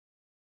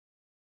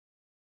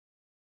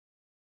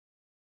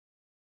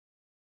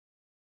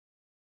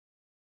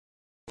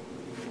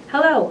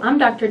Hello, I'm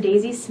Dr.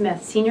 Daisy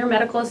Smith, Senior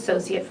Medical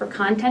Associate for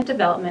Content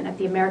Development at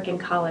the American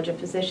College of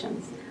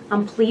Physicians.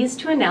 I'm pleased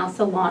to announce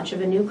the launch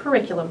of a new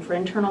curriculum for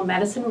internal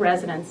medicine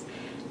residents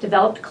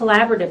developed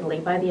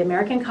collaboratively by the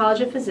American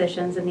College of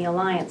Physicians and the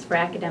Alliance for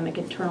Academic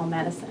Internal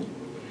Medicine.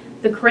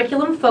 The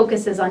curriculum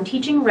focuses on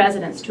teaching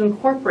residents to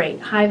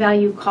incorporate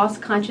high-value,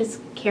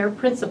 cost-conscious care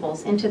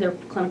principles into their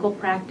clinical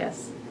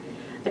practice.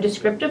 A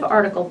descriptive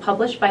article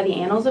published by the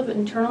Annals of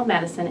Internal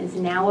Medicine is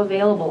now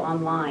available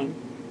online.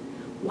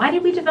 Why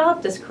did we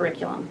develop this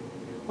curriculum?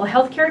 Well,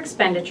 healthcare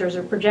expenditures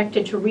are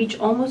projected to reach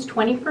almost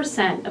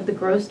 20% of the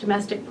gross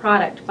domestic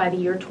product by the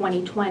year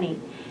 2020,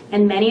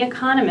 and many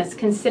economists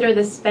consider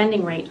this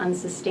spending rate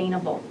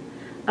unsustainable.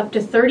 Up to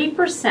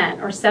 30%,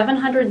 or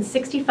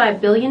 $765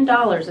 billion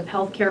of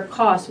healthcare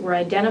costs were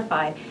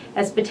identified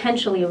as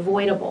potentially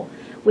avoidable,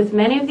 with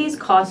many of these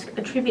costs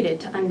attributed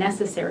to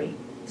unnecessary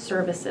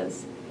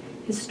services.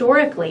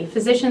 Historically,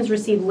 physicians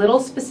receive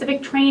little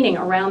specific training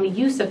around the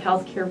use of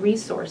healthcare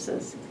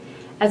resources.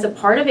 As a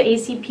part of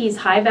ACP's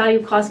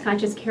high-value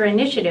cost-conscious care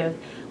initiative,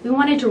 we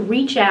wanted to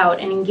reach out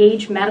and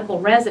engage medical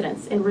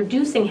residents in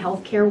reducing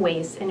healthcare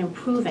waste and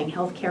improving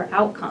healthcare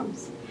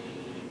outcomes.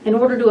 In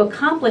order to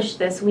accomplish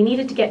this, we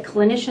needed to get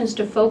clinicians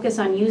to focus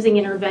on using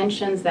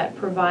interventions that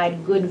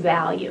provide good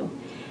value,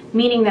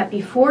 meaning that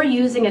before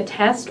using a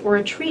test or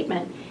a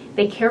treatment,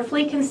 they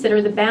carefully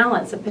consider the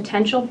balance of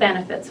potential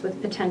benefits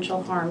with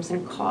potential harms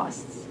and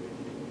costs.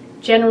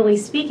 Generally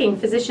speaking,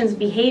 physicians'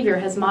 behavior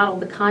has modeled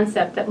the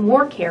concept that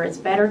more care is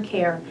better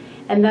care,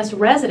 and thus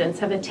residents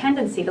have a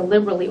tendency to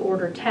liberally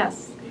order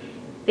tests.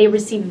 They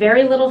receive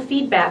very little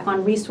feedback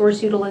on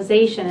resource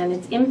utilization and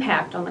its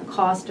impact on the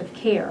cost of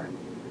care.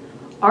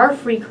 Our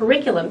free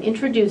curriculum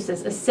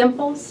introduces a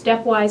simple,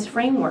 stepwise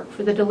framework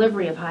for the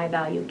delivery of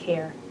high-value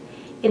care.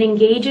 It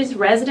engages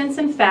residents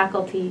and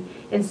faculty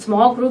in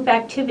small group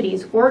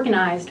activities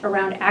organized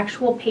around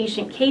actual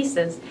patient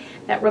cases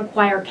that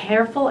require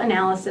careful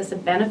analysis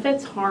of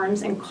benefits,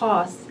 harms, and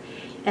costs,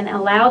 and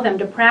allow them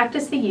to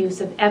practice the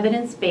use of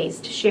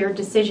evidence-based shared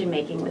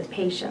decision-making with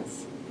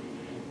patients.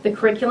 The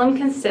curriculum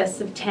consists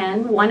of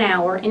 10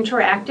 one-hour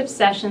interactive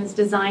sessions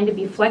designed to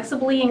be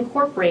flexibly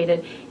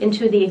incorporated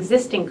into the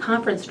existing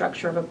conference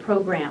structure of a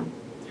program.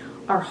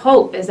 Our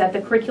hope is that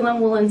the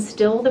curriculum will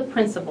instill the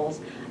principles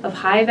of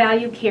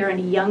high-value care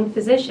into young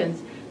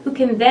physicians who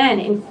can then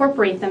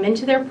incorporate them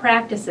into their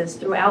practices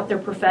throughout their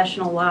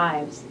professional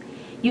lives.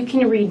 You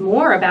can read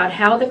more about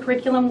how the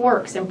curriculum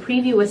works and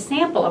preview a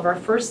sample of our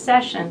first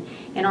session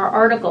in our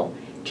article,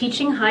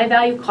 Teaching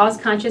High-Value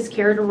Cost-Conscious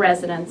Care to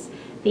Residents,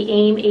 the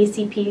AIM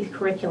ACP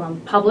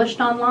curriculum,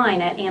 published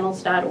online at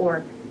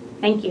annals.org.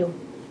 Thank you.